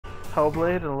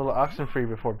Hellblade and a little Oxenfree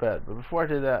before bed. But before I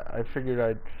did that, I figured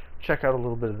I'd check out a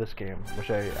little bit of this game, which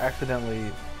I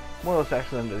accidentally, more or less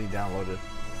accidentally downloaded.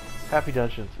 Happy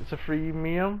Dungeons. It's a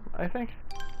freemium, I think.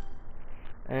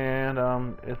 And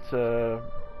it's a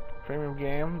premium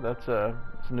game that's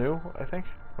it's new, I think,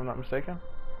 if I'm not mistaken.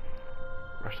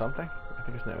 Or something. I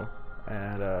think it's new.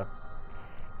 And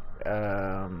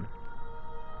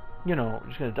you know,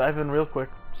 just gonna dive in real quick,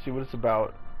 see what it's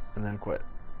about, and then quit.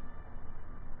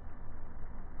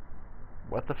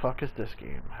 What the fuck is this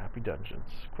game? Happy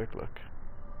Dungeons. Quick look.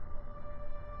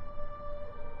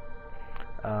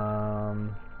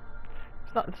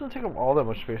 It doesn't take up all that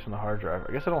much space on the hard drive.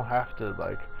 I guess I don't have to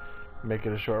like make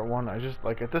it a short one. I just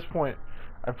like at this point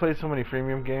I've played so many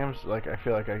freemium games, like I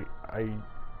feel like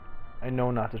I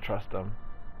know not to trust them.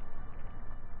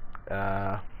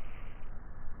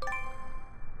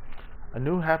 A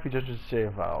new Happy Dungeons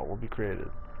save file will be created.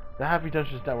 The Happy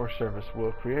Dungeons network service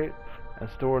will create and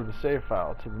store the save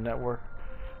file to the network.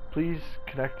 Please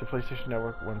connect to PlayStation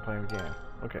Network when playing the game.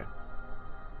 Okay.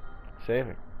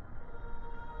 Saving.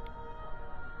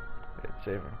 It's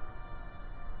saving.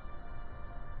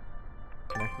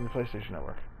 Connecting to PlayStation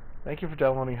Network. Thank you for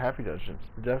downloading Happy Dungeons.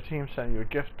 The dev team sent you a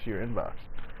gift to your inbox.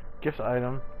 Gift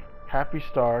item: Happy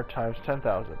Star times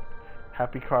 10,000.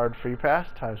 Happy Card Free Pass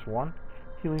times 1.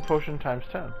 Healing Potion times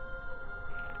 10.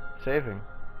 Saving.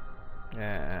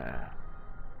 Yeah.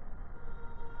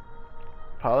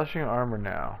 Polishing armor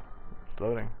now. It's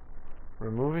loading.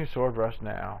 Removing sword rust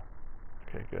now.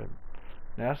 Okay, good.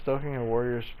 Now stoking a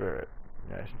warrior spirit.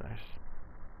 Nice, nice.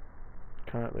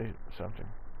 Currently something.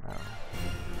 I don't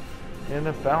know. In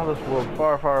a boundless world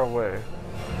far, far away,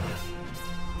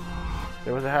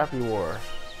 there was a happy war.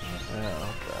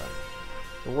 Oh god.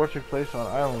 The war took place on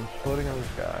islands floating in the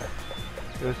sky.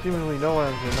 There was seemingly no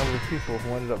end to the number of people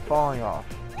who ended up falling off.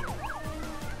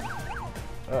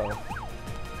 Uh-oh.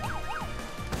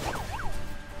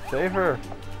 Save her!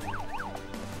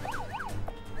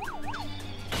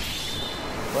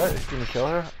 What? He's gonna kill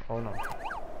her? Oh no.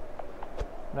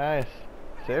 Nice.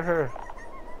 Save her.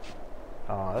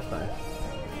 Oh, that's nice.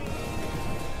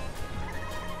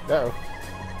 Uh-oh.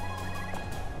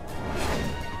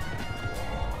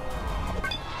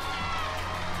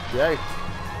 Yikes.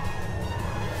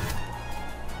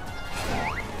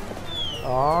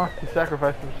 Aw, he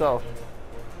sacrificed himself.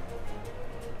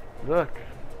 Look.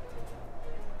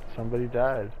 Somebody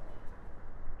died.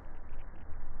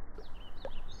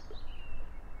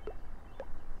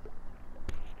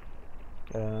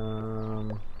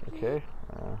 Okay.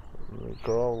 The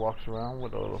girl walks around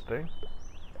with a little thing.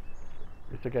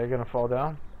 Is the guy gonna fall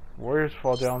down? Warriors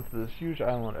fall down to this huge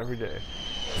island every day.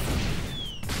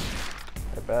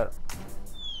 I bet.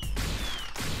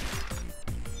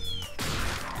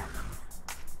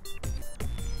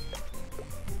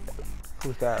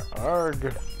 Who's that?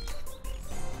 Arg!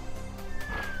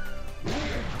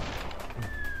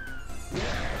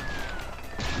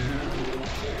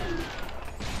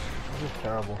 This is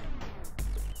terrible.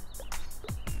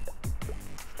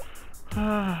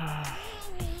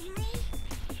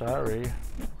 Sorry.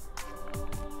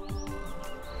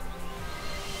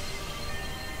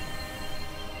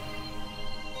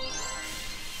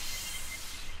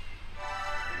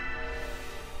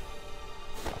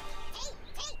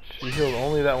 She healed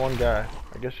only that one guy.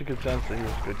 I guess you could sense that he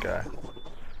was a good guy.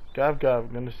 Gob gob,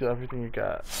 I'm gonna steal everything you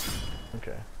got.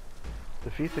 Okay.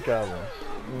 Defeat the goblins.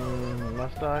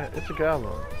 Must I? It's a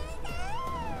goblin.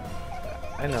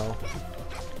 I know.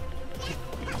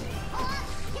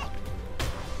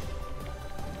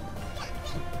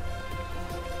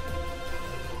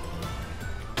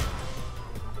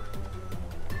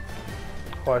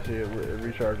 Oh, I see, it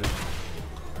recharges.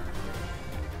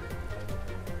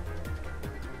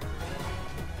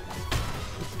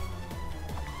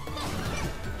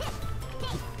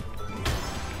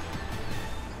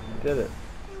 Did it.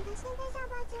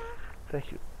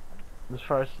 Thank you. This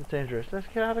forest is dangerous. Let's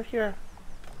get out of here.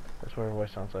 That's what her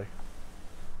voice sounds like.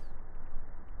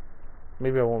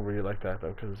 Maybe I won't read it like that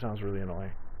though, because it sounds really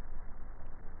annoying.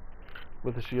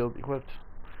 With the shield equipped.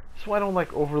 So I don't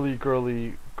like overly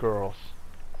girly girls.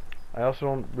 I also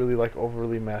don't really like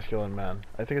overly masculine men.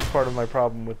 I think it's part of my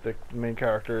problem with the main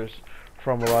characters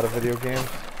from a lot of video games.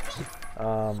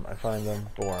 I find them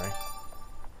boring.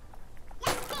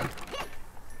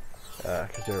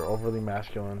 Because they're overly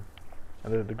masculine.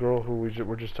 And the girl who we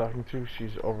were just talking to,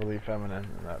 she's overly feminine,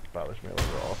 and that bothers me a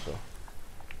little bit also.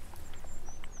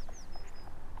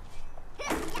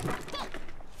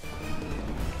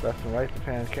 Left and right to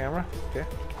pan camera. Okay,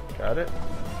 got it.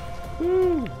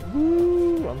 Woo!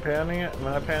 Woo! I'm panning it. Am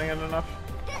I not panning it enough?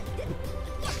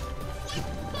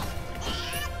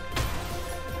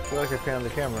 feel like I panned the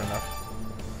camera enough.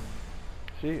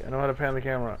 See? I know how to pan the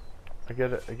camera. I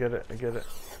get it, I get it, I get it.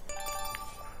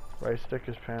 Right stick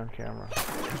is pan camera.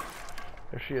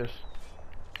 There she is.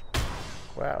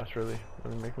 Wow, it's really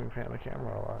making me pan the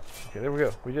camera a lot. Okay, there we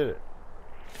go. We did it.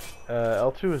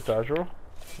 L2 is dodge roll.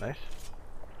 Nice.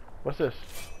 What's this?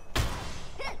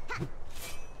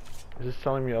 Is this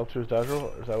telling me L2 is dodge roll?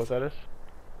 Is that what that is?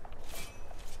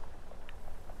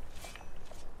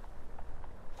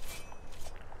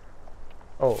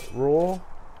 Oh, roll.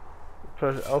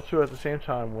 Press L2 at the same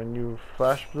time when you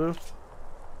flash blue.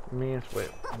 Means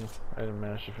wait. I didn't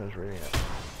manage to finish reading it.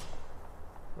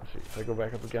 Let's see. If I go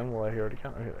back up again, will I hear it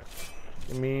again? Okay, there.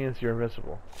 It means you're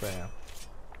invincible. Bam.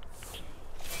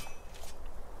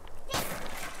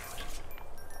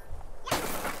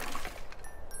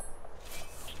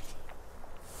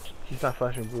 He's not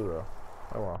flashing blue though.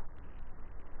 Oh well.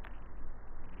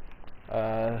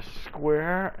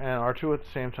 Square and R2 at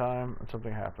the same time, and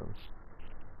something happens.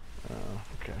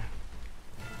 Okay.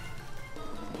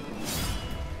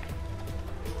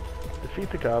 Defeat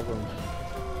the goblins.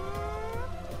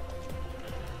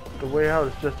 The way out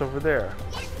is just over there.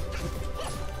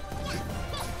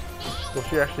 Will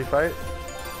she actually fight?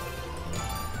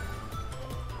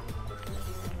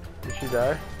 Did she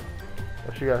die?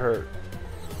 Or she got hurt?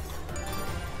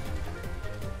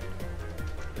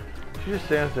 She just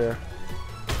stands there.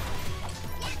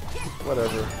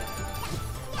 Whatever.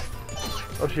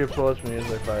 Oh, she applauds me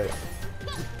as I fight.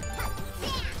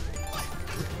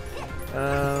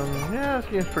 Yeah,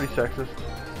 this game's pretty sexist.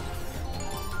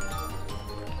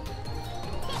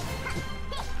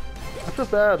 I feel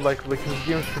bad, like this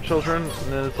game's for children,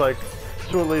 and then it's like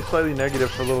slightly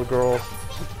negative for little girls.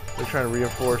 They're trying to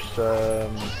reinforce,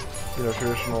 you know,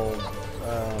 traditional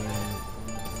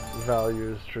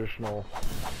values, traditional,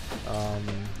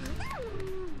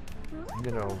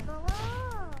 you know,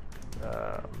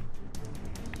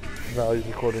 values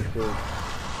according to,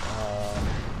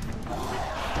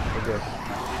 I guess,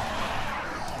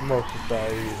 most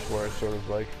societies, where it's sort of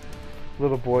like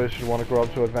little boys should want to grow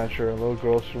up to adventure and little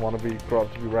girls should want to grow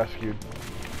up to be rescued.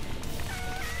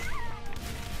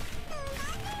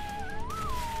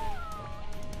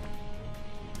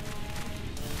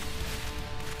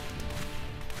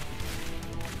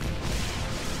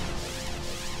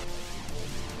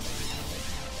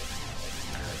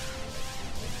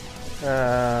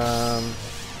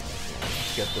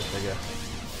 Skip this, I guess.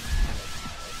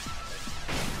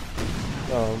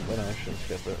 Oh, but no, I shouldn't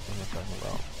skip it. What am I talking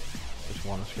about? Just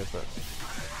want to skip it.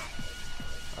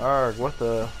 Arg, what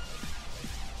the?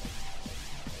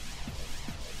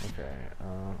 Okay,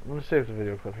 I'm gonna save the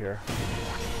video clip here.